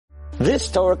This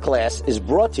Torah class is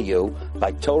brought to you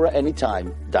by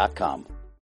TorahAnytime.com.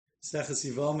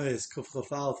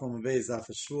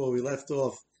 We left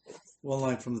off one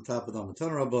line from the top of the Matan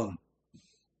Rabban.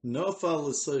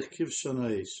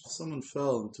 Someone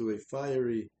fell into a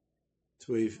fiery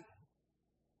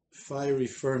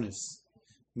furnace.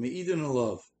 Me'idin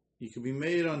alav. You could be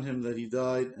made on him that he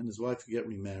died and his wife could get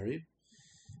remarried.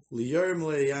 Liyarim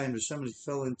le'ayim v'shemen, he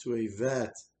fell into a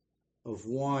vat of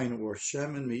wine or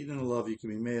shemen. Me'idin alav, you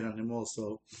can be made on him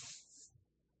also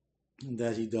and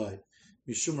that he died.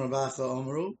 Mishum Ravacha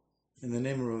Amru, in the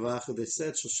name of Ravacha, they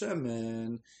said,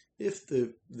 Shoshemen, if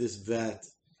this vat,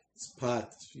 this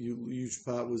pot, huge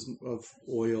pot was of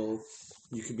oil,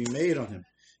 you could be made on him.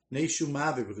 Neishu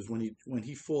Mavi, because when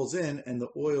he falls in and the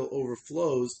oil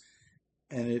overflows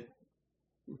and it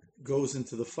goes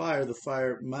into the fire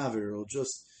Mavi, will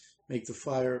just make the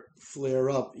fire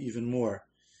flare up even more.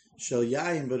 Shel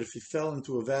Yayin, but if he fell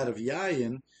into a vat of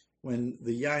Yayin, when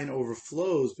the Yayin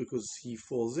overflows because he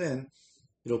falls in,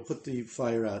 it'll put the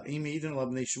fire out. It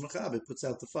puts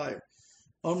out the fire.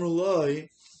 Amrullah,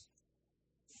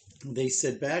 they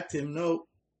said back to him, no,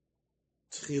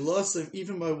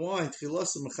 even by wine,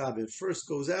 it first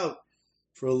goes out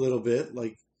for a little bit,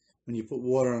 like when you put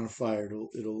water on a fire,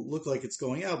 it'll look like it's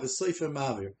going out,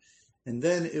 and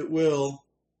then it will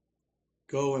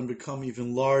go and become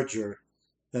even larger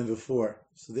than before.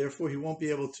 So therefore he won't be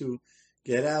able to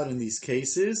get out in these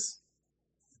cases.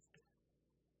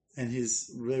 And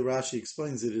his Rashi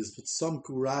explains it is, but some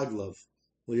kuraglav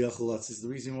is the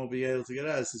reason he won't be able to get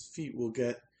out is his feet will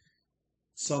get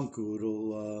samku,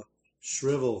 it'll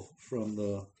shrivel from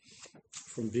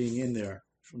being in there,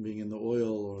 from being in the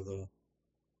oil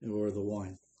or the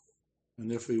wine,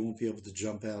 and therefore he won't be able to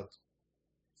jump out.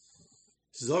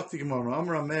 We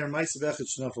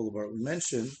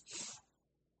mentioned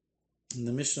in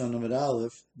the Mishnah on Amud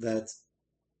Aleph that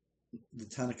the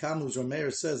Tanakamu's Rameir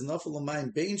says, Nafal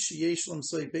L'mayim bein sheyesh lem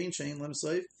soif, bein she'ein lem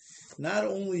soif, not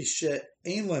only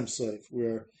she'ein lem soif,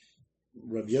 where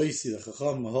Rabbi Yossi, the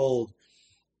Chacham, hold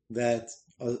that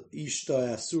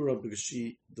Ishta Asura, because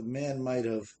the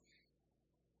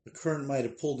current might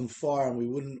have pulled him far and we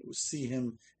wouldn't see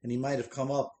him, and he might have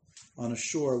come up on a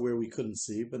shore where we couldn't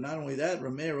see. But not only that,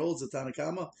 Rameir holds the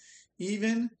Tanakama,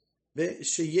 even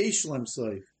sheyesh lem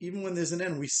soif, even when there's an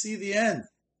end, we see the end.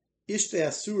 Ishta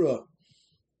Asura,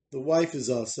 the wife is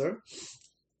Asur.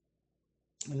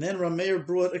 And then Rameir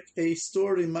brought a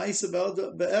story, Mais about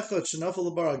Be'echad, Shenafal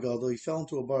L'Bar, he fell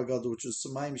into a Bar Gadol, which is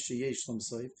Sumayim Sheyesh Lam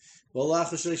Seif.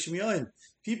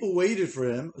 People waited for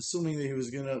him, assuming that he was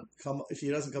going to come, if he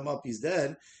doesn't come up, he's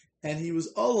dead. And he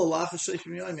was Allah after 3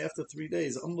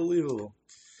 days. Unbelievable.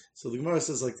 So the Gemara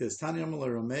says like this, Tani Amalei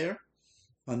Rameir.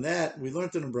 On that, we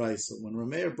learned in a Brayso. When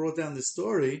Rameir brought down this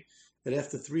story, that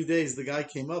after 3 days the guy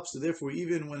came up, so therefore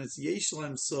even when it's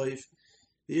Yeshlem Soif,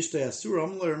 the Ishta Asura,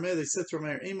 they said to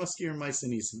Rameir, Maskir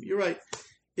Maisanisim. You're right.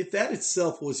 If that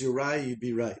itself was your raya, you'd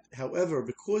be right. However,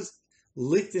 because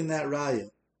licked in that raya,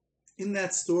 in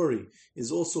that story,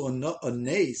 is also a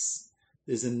nace,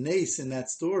 there's a nace in that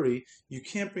story, you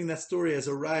can't bring that story as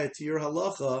a raya to your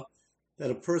halacha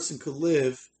that a person could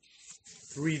live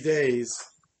 3 days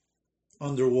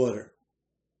underwater.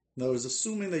 In other words,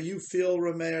 assuming that you feel,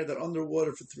 Rameir, that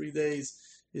underwater for 3 days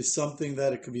is something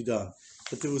that it could be done.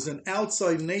 But there was an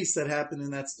outside nace that happened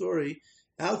in that story,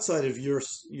 outside of your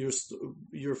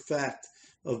fact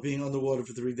of being underwater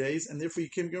for 3 days, and therefore you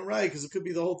can't get right, because it could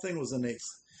be the whole thing was a nace.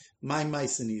 My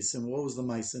Maisa Nisim. What was the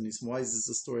Maisa Nisim? Why is this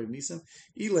the story of Nisim?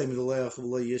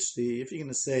 If you're going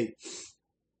to say,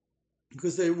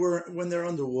 because when they're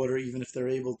underwater, even if they're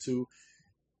able to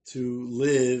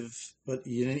live, but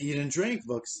eat and drink,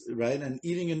 right? And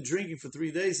eating and drinking for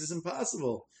 3 days is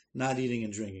impossible. Not eating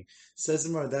and drinking. Says the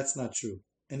Gemara, that's not true.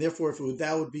 And therefore,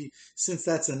 that would be, since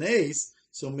that's an ace,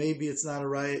 so maybe it's not a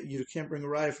riot, you can't bring a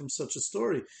riot from such a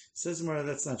story. Says the Gemara,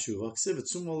 that's not true.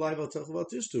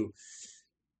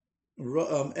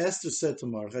 Esther said to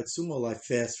Marach, Sumo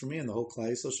fast for me, and the whole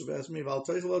class so should ask me,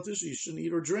 you shouldn't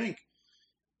eat or drink.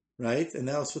 Right? And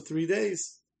that was for 3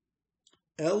 days.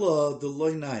 Ella the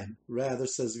loinaim. Rather,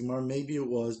 says Gemara, maybe it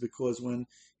was because when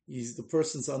the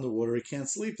person's underwater, he can't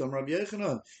sleep. Rabbi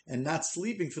Yechanan, and not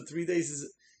sleeping for 3 days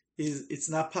is it's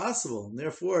not possible. And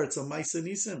therefore, it's a Maisa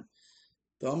Nisim.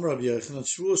 The Rabbi Yechanan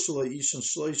shvuah shalai ishan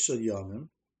shloisha yamim.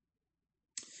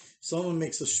 Someone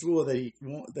makes a shvuah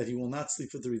that he will not sleep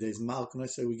for 3 days. Malk, and I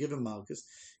say we give him malchus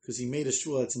because he made a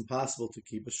shvuah that's impossible to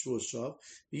keep, a shvuah shav.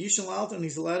 The yishan lalta, and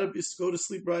he's allowed to just go to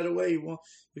sleep right away. He won't,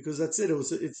 because that's it.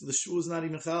 It's the shvuah is not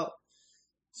even chal.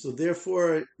 So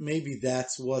therefore, maybe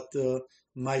that's what the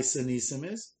Maisa Nisim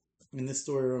is in this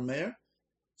story of Rameir.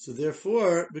 So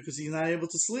therefore, because he's not able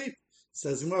to sleep,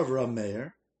 says Gemara,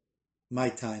 Rameir, my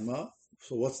timer.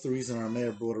 So what's the reason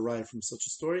Rameir brought a riot from such a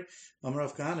story?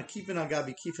 Amarav Kahana, Kifin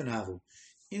Agabi, Kifin Havu.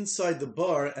 Inside the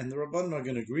bar, and the Rabbanan are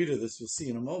going to agree to this, you'll see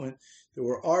in a moment, there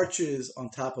were arches on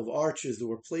top of arches. There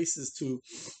were places to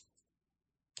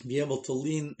be able to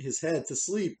lean his head to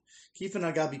sleep. Kifin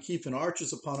Agabi, Kifin,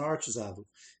 arches upon arches, Avu.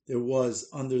 There was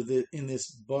in this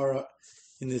bar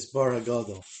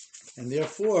Hagadol. And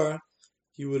therefore,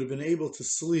 he would have been able to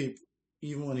sleep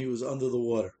even when he was under the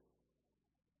water.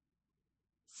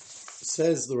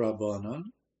 Says the Rabbanan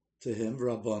to him,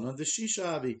 Rabbanan, the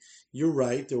Shishabi, you're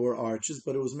right, there were arches,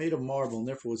 but it was made of marble, and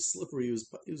therefore it was slippery.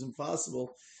 It was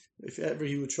impossible. If ever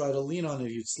he would try to lean on it,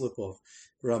 he'd slip off.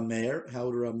 Rameir, how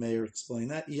would Rameir explain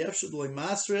that? It's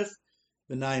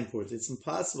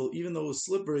impossible, even though it was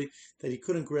slippery, that he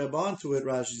couldn't grab onto it.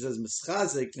 Rashi says,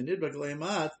 Mischazek,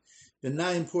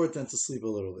 important to sleep a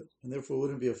little bit, and therefore it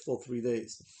wouldn't be a full 3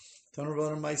 days. There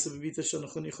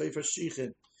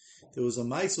was a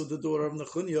mice with the daughter of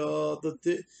Nechunya,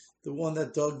 the one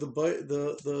that dug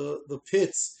the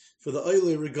pits for the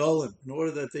Oile Regalim, in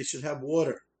order that they should have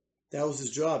water. That was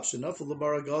his job.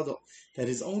 That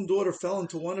his own daughter fell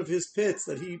into one of his pits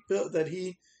that he built, that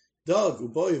he dug.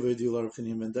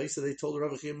 They told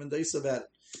Rav Chia Mendaisa about it.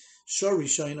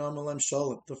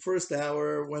 The first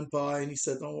hour went by and he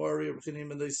said, don't worry,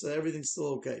 everything's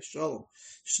still okay. Shalom.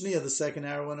 Shnia, the second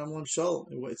hour went on, Shalom.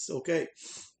 It's okay.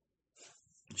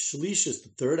 Shalishis, the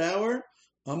third hour,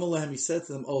 Amalem, he said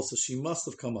to them, so she must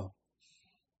have come up.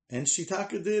 And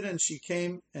Shitaka did, and she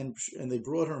came, and they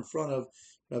brought her in front of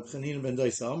Rab Chanina ben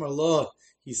Daisa. Amar Allah,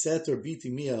 he said to her,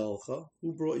 Biti Mia Elcha,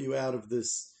 who brought you out of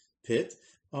this pit?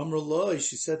 Amar Allah,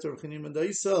 she said to Rab Chanina ben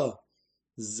Daisa,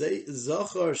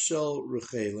 Zachar shel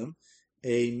Rechelim,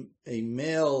 a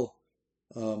male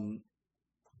ram,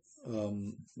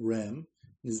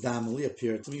 Nizdamali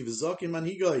appeared to me, V'zakin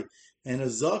manhigoi, and a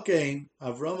zaken,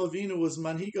 Avram Avinu was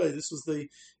manhigoi. This was the,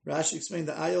 Rashi explained,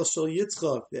 the Ayel shel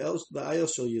Yitzchak, the Ayel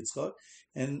shel Yitzchak,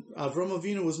 and Avram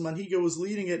Avinu was manhiga, was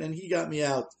leading it, and he got me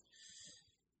out.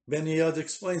 Ben Yad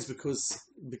explains because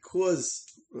the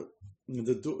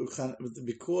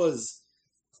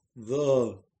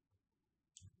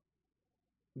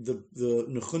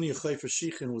Nechunya Chayfer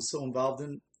Shichin was so involved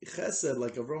in Chesed,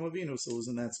 like Avram Avinu, so it was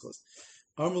in that cause.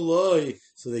 Armaloi,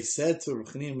 so they said to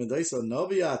Rechanim Medaisa,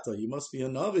 Navi Ata, you must be a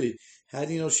Navi. How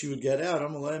do you know she would get out?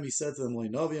 Armaloi, he said to them,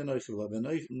 Navi Anochi,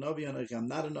 Navi Anochi, I'm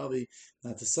not a Navi,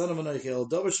 not the son of Anochi, El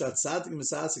Dabashat, Tzadik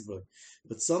Misasik Boy.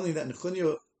 But something that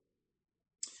Nechunya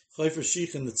Chayfer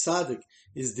Shichin, the Tzadik,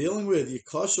 is dealing with,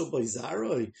 Yikashel by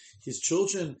Zaroi, his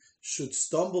children should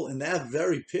stumble in that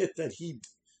very pit that he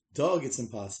dug, it's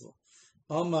impossible.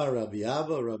 Amar Rabbi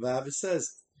Abba says,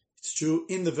 it's true,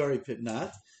 in the very pit,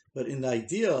 not. But in the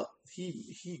idea,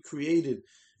 he created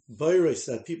bayres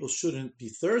that people shouldn't be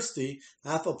thirsty.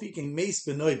 But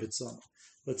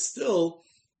still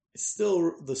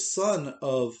the son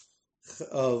of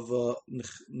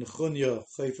Nechunya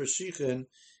Chayfer Shichin,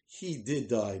 he did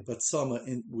die, but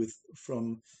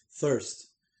from thirst.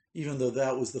 Even though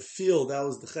that was the field, that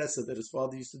was the chesed that his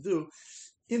father used to do.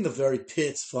 In the very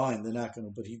pits, fine, they're not going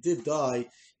to. But he did die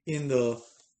in the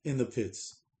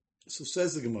pits. So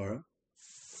says the Gemara.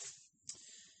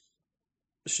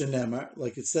 Shenemar,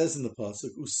 like it says in the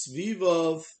pasuk,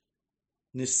 usvivav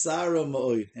nisara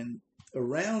ma'od, and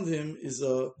around him is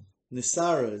a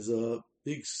nisara, is a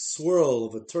big swirl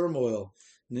of a turmoil,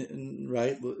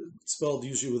 right? Spelled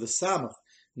usually with a samach,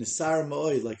 nisara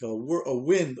ma'od, like a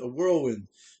whirlwind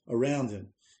around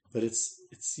him. But it's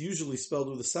usually spelled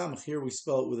with a samach. Here we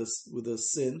spell it with a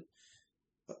sin.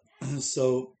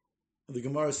 So the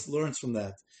Gemara learns from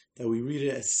that we read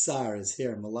it as sar, as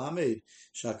hair. Malamed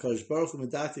shakadosh baruch hu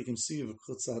medatik siv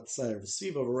chutzat sar. The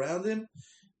siv around him,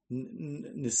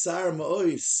 nisar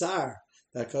ma'oy sar.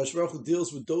 That Kadosh Baruch Hu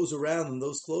deals with those around him,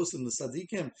 those close to him. The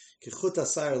tzaddikim kechut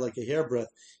sar, like a hairbreadth.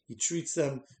 He treats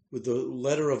them with the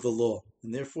letter of the law,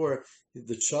 and therefore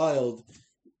the child,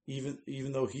 even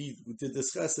though he did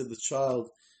this chesed, the child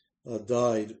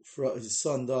died. His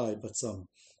son died, but some.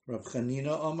 Rav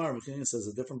Chanina Amar. Rav Chanina says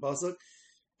a different pasuk.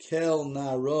 Kel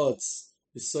Narotz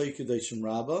B'Soy Kedeshim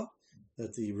Rabbah,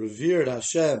 that the revered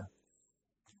Hashem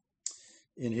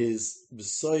in his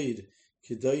B'Soy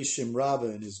Kedeshim Rabbah,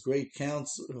 in his great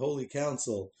council, holy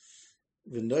council,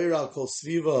 V'Noiral Kol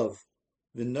Svivav,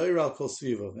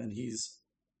 and he's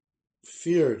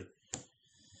feared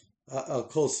Al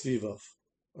Kol Svivav,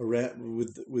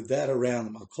 with that around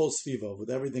him, Al Kol Svivav, with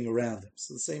everything around him.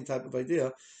 So the same type of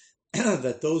idea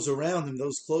that those around him,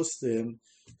 those close to him,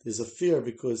 there's a fear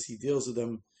because he deals with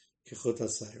them kechut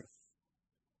hasayra.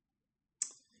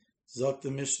 Zok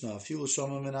the Mishnah, Filu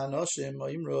Shomam and Anoshim,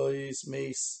 Imrois,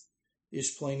 Mace,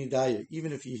 Ish Plani Daya.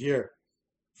 Even if you hear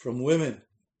from women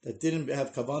that didn't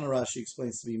have Kavanah, Rashi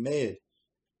explains to be made,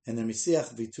 and the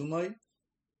Misiach Vitumai,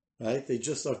 right? They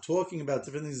just are talking about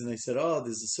different things, and they said, "Oh,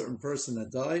 there's a certain person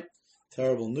that died.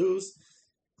 Terrible news."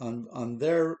 On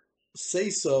their say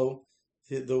so,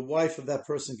 the wife of that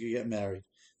person could get married.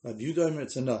 Rabbi Yudah,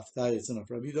 it's enough. It's enough.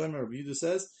 Rabbi Yudah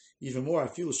says even more. I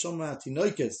feel shoma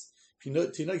tinoikes.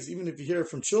 Even if you hear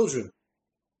from children.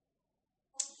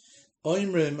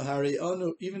 Oimrim Hari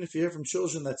Anu, even if you hear from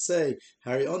children that say,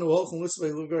 Hari Anu Holchem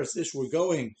Litzvei Lugaris Ish, we're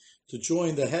going to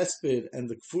join the Hesped and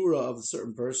the Kfura of a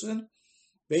certain person,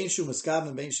 Bein Shu Miskab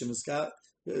and Bein Shu Miskab,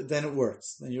 then it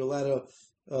works. Then you're allowed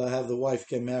to have the wife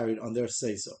get married on their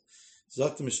say-so.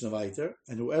 Zok Mishnah Vayter,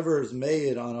 and whoever is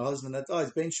made on a husband that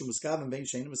dies, Bein Shu Miskab and Bein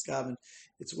Shein Miskab,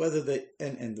 it's whether they,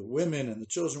 and the women and the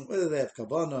children, whether they have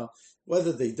Kavanah,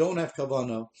 whether they don't have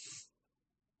Kavanah,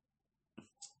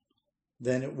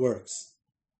 then it works.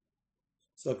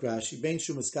 So Rashi, Bein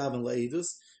Shu Miskaben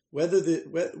Le'edus,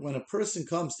 when a person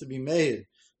comes to be made,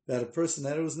 that a person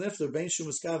that it was nifter, Bein Shu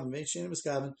Miskaben, Bein Shein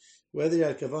Miskaben, whether you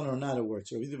had Kavanah or not, it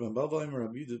works. Rabbi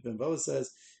Yudah ben Bava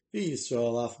says, Be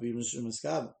Yisrael Af Bein Shu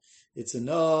Miskaben. It's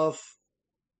enough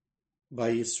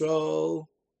by Yisrael.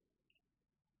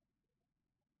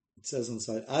 It says on the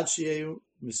side, Ad Shieu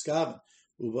Miskaben.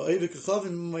 When it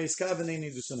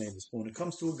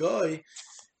comes to a guy,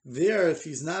 there, if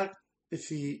he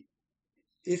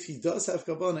does have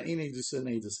kavanah,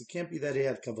 it can't be that he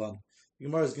had kavanah. The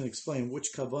Gemara is going to explain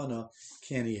which kavanah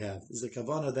can he have. Is it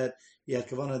kavanah that he had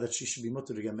kavanah that she should be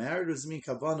mutter to get married, or does it mean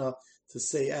kavanah to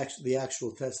say the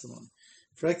actual testimony?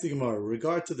 Correct the Gemara.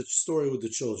 Regard to the story with the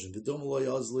children, the Domaloi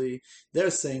Ozli,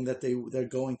 they're saying that they're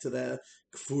going to the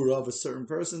kfura of a certain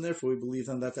person. Therefore, we believe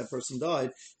them that person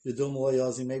died. The Domaloi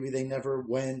Ozli, maybe they never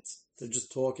went. They're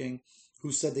just talking.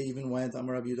 Who said they even went?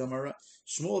 Amar Rabbi Yudah, Amar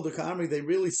Shmuel the Kamri. They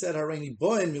really said Hareini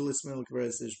Boen Milismil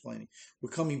Kveres Ishplani. We're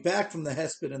coming back from the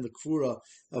hesped and the kfura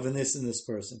of this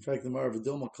person. In fact, the Mar of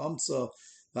Dilma Kamsa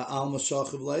Alma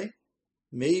Shachavle.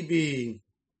 Maybe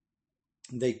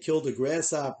they killed a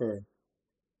grasshopper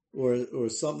or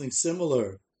something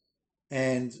similar,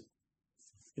 and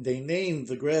they named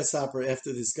the grasshopper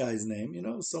after this guy's name.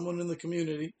 Someone in the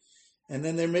community, and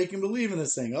then they're making believe in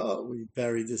this, saying, "Oh, we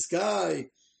buried this guy."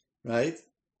 Right?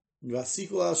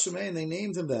 Vasikul al Shemay, they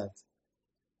named him that.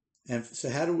 And so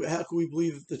how can we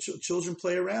believe the children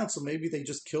play around? So maybe they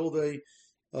just killed a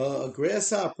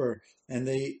grasshopper and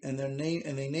they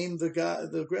named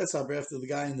the grasshopper after the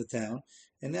guy in the town.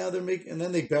 And now and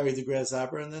then they buried the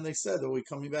grasshopper, and then they said that we're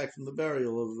coming back from the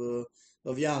burial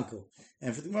of Yankel.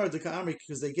 And for the Gemara, the Ka'amri,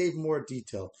 because they gave more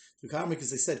detail. The Ka'amri, because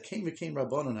they said, came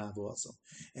Rabbanon Havu also.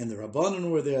 And the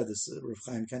Rabbanon were there, this Rav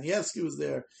Chaim Kanievsky was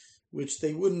there, which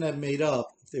they wouldn't have made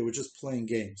up if they were just playing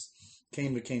games.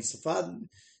 Came Safadne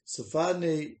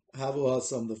Havu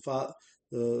Hasam,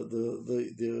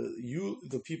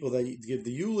 the people that give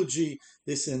the eulogy.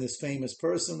 This famous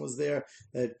person was there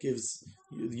that gives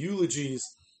eulogies.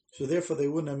 So therefore, they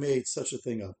wouldn't have made such a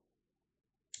thing up.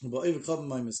 Then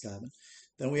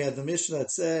we had the Mishnah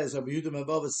that says, Rabbi Yudah ben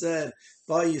Bava said,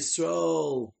 by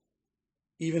Yisrael,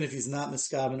 even if he's not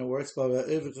miskaben, it works. But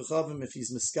if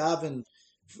he's miskaben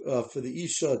for the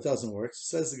Isha, it doesn't work.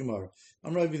 So says the Gemara.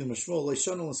 I'm Rabbi the Mashmol,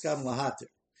 Leishonu miskaben lahatir.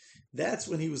 That's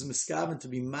when he was miskaben to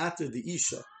be matir the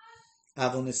Isha.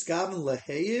 Avon miskaben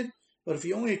lahayid. But if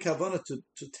he only had kavanah to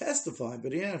testify,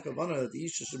 but he didn't have kavanah that the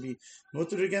Isha should be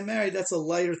mutter to get married, that's a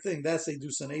lighter thing. That's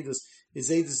edus and edus. His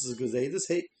edus is a good edus.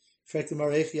 Hey, in fact,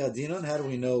 how do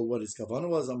we know what his kavanah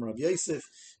was? I'm Rabbi Yosef.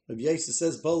 Rabbi Yosef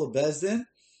says, Bola Bezdin.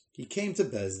 He came to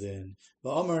Bezdin.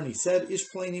 But Amar, and he said, Ish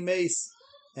pleni mace.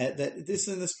 That this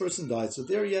and this person died. So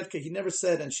there he never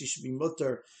said, and she should be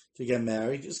mutter to get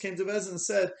married. He just came to Bezdin and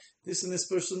said, this and this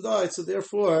person died. So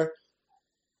therefore,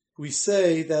 we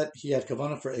say that he had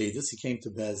kavanah for edus. He came to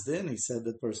Bezdin. He said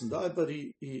the person died, but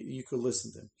you could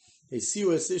listen to him. Hey,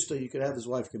 siwa sishta, you could have his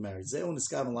wife get married. Zeon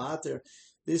iskaven la'ater.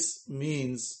 This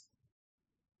means,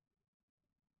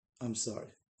 I'm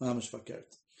sorry, mamash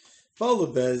fakert. Follow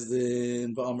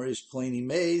Bezdin, ba'amar ish pleni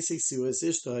meis. Hey, siwa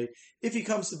sishta. If he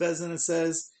comes to Bezdin and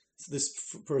says this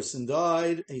person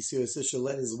died, hey, siwa sishta,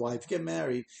 let his wife get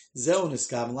married. Zeon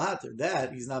iskaven la'ater.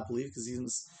 That he's not believed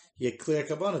because he had clear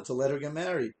kavanah to let her get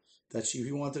married. That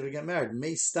he wanted to get married.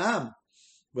 Meis stam.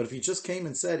 But if he just came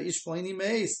and said, Ish pleni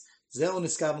meis, zeon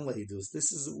iskaven leidus.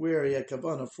 This is where he had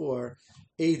kavanah for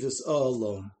edus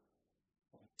alone.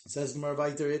 It says Gemara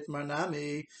Vayter Itmar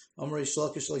Nami Amrei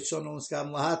Shlakish Leishonu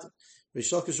iskaven lahat.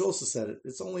 Reish Lakish also said it.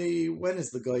 It's only when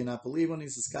is the guy not believe when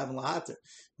he's a skaven lahater.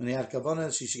 When he had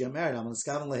kavana, she should get married. I'm a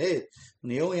skaven lahed.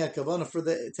 When he only had kavana for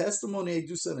the testimony, he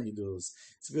does and he does.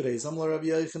 It's good. Amla Rabbi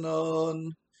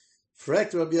Yochanan.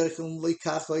 Frekt Rabbi Yochanan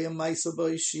leikacha yamaisa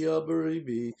ba'ishia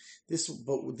beribi. This,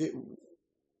 but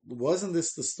wasn't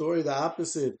this the story the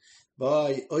opposite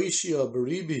by Oishia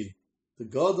beribi, the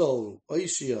Gadol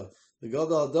Oishia, the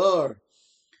Gadol Dar?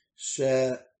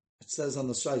 It says on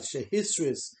the side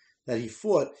Shehisris, that he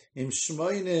fought in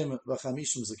Shmoinim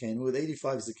v'Chamishim Zakenim with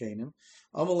 85 Zakenim.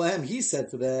 Amalahem, he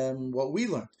said to them what we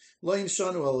learned. Loim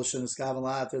Shanu Elishan Eskavan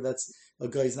Later. That's a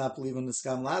guy's not believing the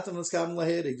Eskavan Later and Eskavan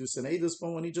Lahed. They do Senedus,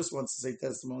 but when he just wants to say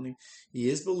testimony, he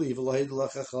is believer. Lahed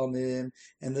Lachachamim,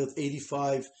 and the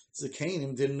 85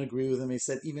 Zakenim didn't agree with him. He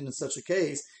said even in such a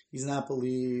case, he's not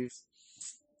believed.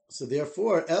 So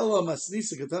therefore, Ella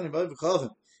Masnisa Katani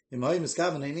Vayvachavim. So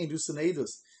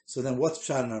then what's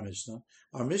pshat in our Mishnah?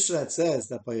 Our Mishnah that says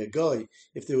that by a guy,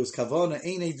 if there was kavana,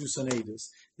 ain't edus an edus.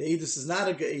 The edus is not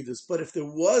a edus, but if there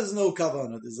was no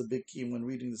kavana, there's a big key when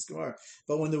reading this Gemara.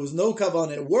 But when there was no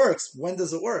kavana, it works. When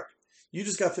does it work? You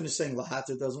just got finished saying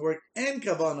lahata doesn't work, and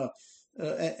kavana,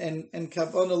 and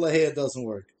kavana lahea doesn't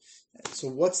work. So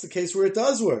what's the case where it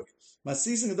does work? That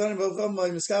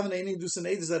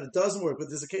it doesn't work, but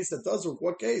there's a case that does work.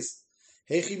 What case?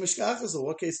 Hechi mishkachas, or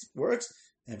what case works?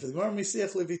 And for the Gemara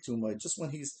Misiach Levitumai, just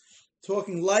when he's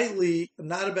talking lightly,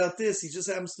 not about this, he just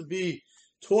happens to be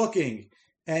talking,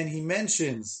 and he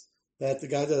mentions that the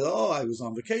guy died. Oh, I was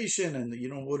on vacation, and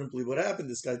you wouldn't believe what happened.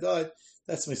 This guy died.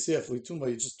 That's Misiach Levitumai.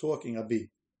 You're just talking abi.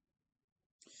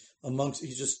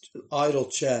 He's just idle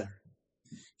chatter.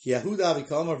 Yehuda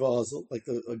Avikamar Va'azel, like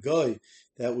a guy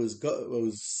that was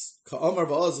Ka'amar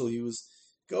Va'azel. He was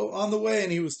on the way,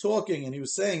 and he was talking, and he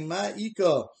was saying,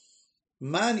 Ma'ika.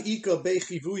 Man Ika be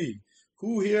Chivui.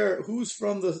 Who's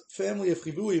from the family of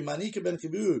Chivui? Manika ben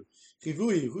Chivui.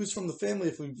 Who's from the family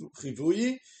of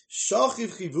Chivui?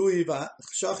 Shachiv Chivui.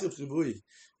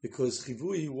 Because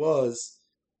Chivui was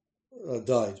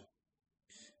died.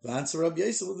 The answer Rabbi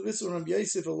Yosef, Rabbi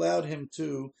Yosef allowed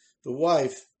the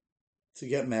wife to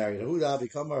get married.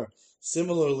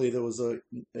 Similarly, there was a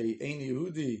Ein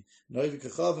Yehudi, Noivi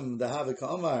Kachavim, the Havik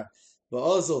Amar,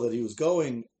 Ba'azal, that he was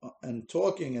going and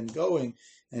talking and going,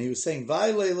 and he was saying,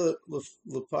 Vaile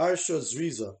Parsha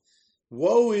Zriza.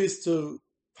 Woe is to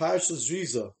Parsha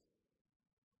Zriza.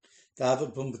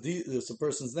 There's a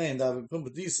person's name, David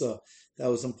Pumbedisa, that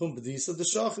was in Pumbedisa, the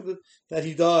Shachid, that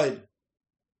he died.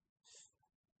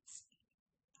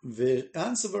 The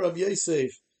answer of Rabbi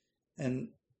Yosef,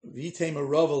 and Vitema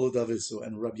Rava Ludavisu,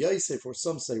 and Rabbi Yosef, or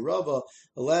some say Rava,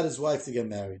 allowed his wife to get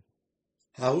married.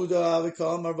 Hahuda Avika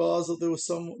Amar Ba'azal, there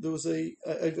was a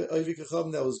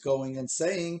Avika that was going and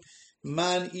saying,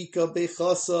 Man Ika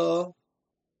Bechasa.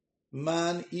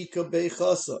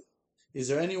 Is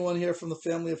there anyone here from the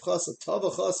family of Chasa? Tava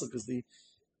Chasa, because the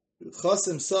Chasa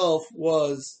himself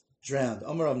was drowned.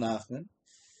 Amar Rav Nachman.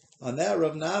 On that,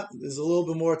 Rav Nachman, there's a little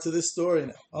bit more to this story.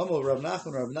 Amar Rav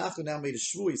Nachman now made a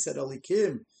shvu. He said,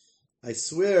 Alikim, I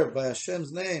swear by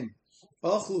Hashem's name,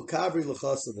 Achlu Kavri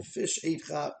L'Chasa, the fish ate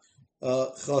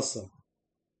Chasa.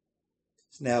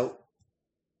 Now,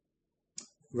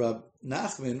 Rav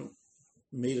Nachman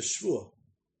made a shvu,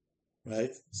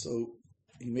 right? So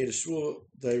he made a shvu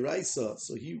d'oraisa.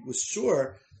 So he was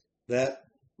sure that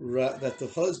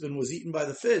the husband was eaten by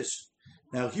the fish.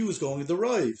 Now he was going to the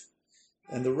Rav,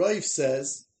 and the Rav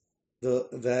says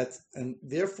and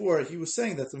therefore he was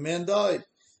saying that the man died.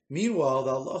 Meanwhile,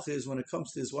 the halacha is when it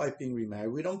comes to his wife being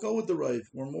remarried, we don't go with the Rav.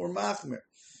 We're more machmer.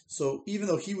 So even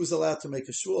though he was allowed to make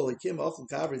a shul, he came off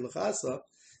Kavri L'Chasa,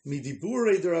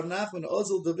 midibure de Rav Nachman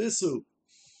Ozil Davisu.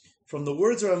 From the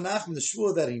words of Rav Nachman, the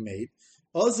shul that he made,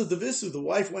 Ozil Davisu, the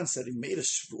wife went and said, he made a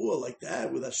shul like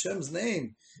that with Hashem's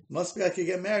name. Must be I could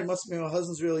get married. Must be my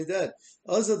husband's really dead.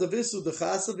 Ozil Davisu the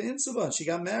Chasa v'Insavan. She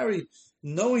got married,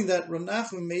 knowing that Rav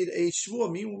Nachman made a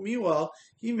shvua. Meanwhile,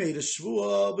 he made a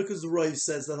shvua because the Rav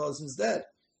says the husband's dead.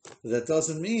 That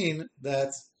doesn't mean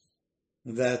that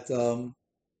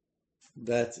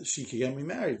she could get me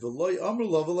married.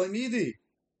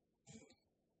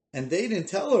 And they didn't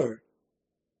tell her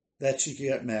that she could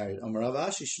get married.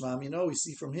 We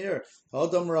see from here,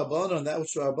 that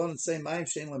which Rabbanan say, that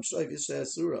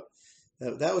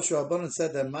which Rabbanan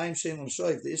said that Mayim Shein Lam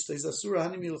Shoiv, the Ishta is Asura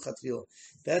Hani Milchatchila.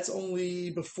 That's only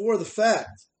before the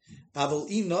fact. Aval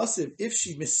I Nasiv, if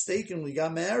she mistakenly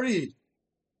got married,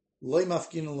 Loy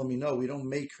Mafkinu Lamino, we don't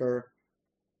make her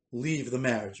leave the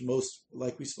marriage. Most,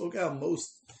 like we spoke out,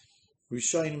 most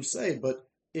Rishonim say, but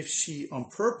if she on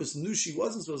purpose knew she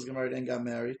wasn't supposed to get married and got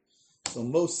married, So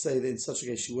most say that in such a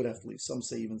case she would have to leave. Some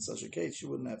say even in such a case she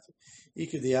wouldn't have to.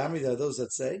 Ikud the Army, there are those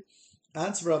that say,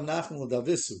 Answer Rav Nachman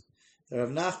l'davisu, that Rav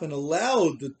Nachman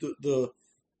allowed the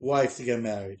wife to get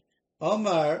married.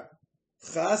 Omar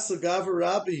Chasa Gavar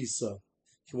Rabbi Isa.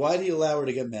 Why did he allow her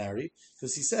to get married?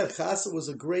 Because he said Chasa was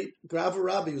a great Gavar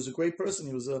Rabbi. He was a great person.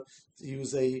 He was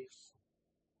a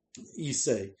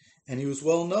Isay, and he was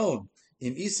well known.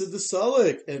 In Isa the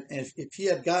Salik, and if he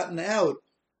had gotten out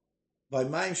by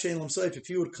Mayim Shein Lam Soif, if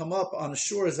he would come up on the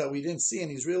shores that we didn't see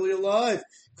and he's really alive,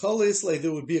 Kol Islay,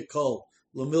 there would be a Kol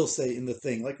Lamilse in the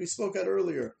thing, like we spoke at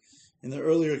earlier in the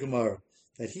earlier Gemara,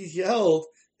 that he held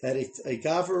that a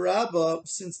Gavar Rabba,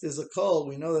 since there's a Kol,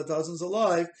 we know that the husband's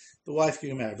alive, the wife can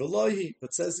get married. V'lohi,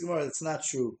 but says the Gemara, that's not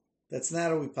true. That's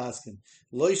not how we paskin.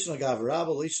 Loishna Gavar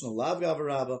Rabba, Loishna Lav Gavar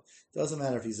Rabba. Doesn't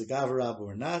matter if he's a Gavar Rabba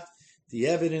or not. The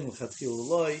Evidin l'chatchil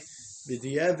loy, the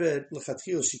Evid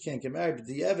l'chatchil she can't get married. But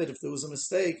the Evid, if there was a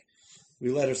mistake, we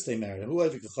let her stay married. Who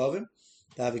have you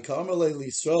Davi Karmelei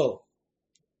Lisrael.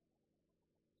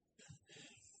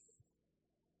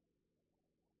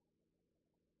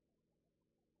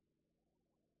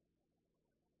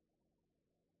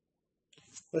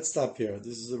 Let's stop here.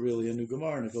 This is really a new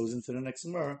Gemara, and it goes into the next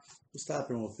Gemara. We'll stop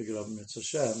here and we'll pick it up in Mitzvah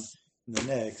Shem in the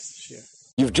next share.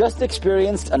 You've just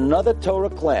experienced another Torah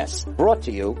class brought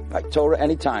to you by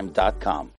TorahAnytime.com.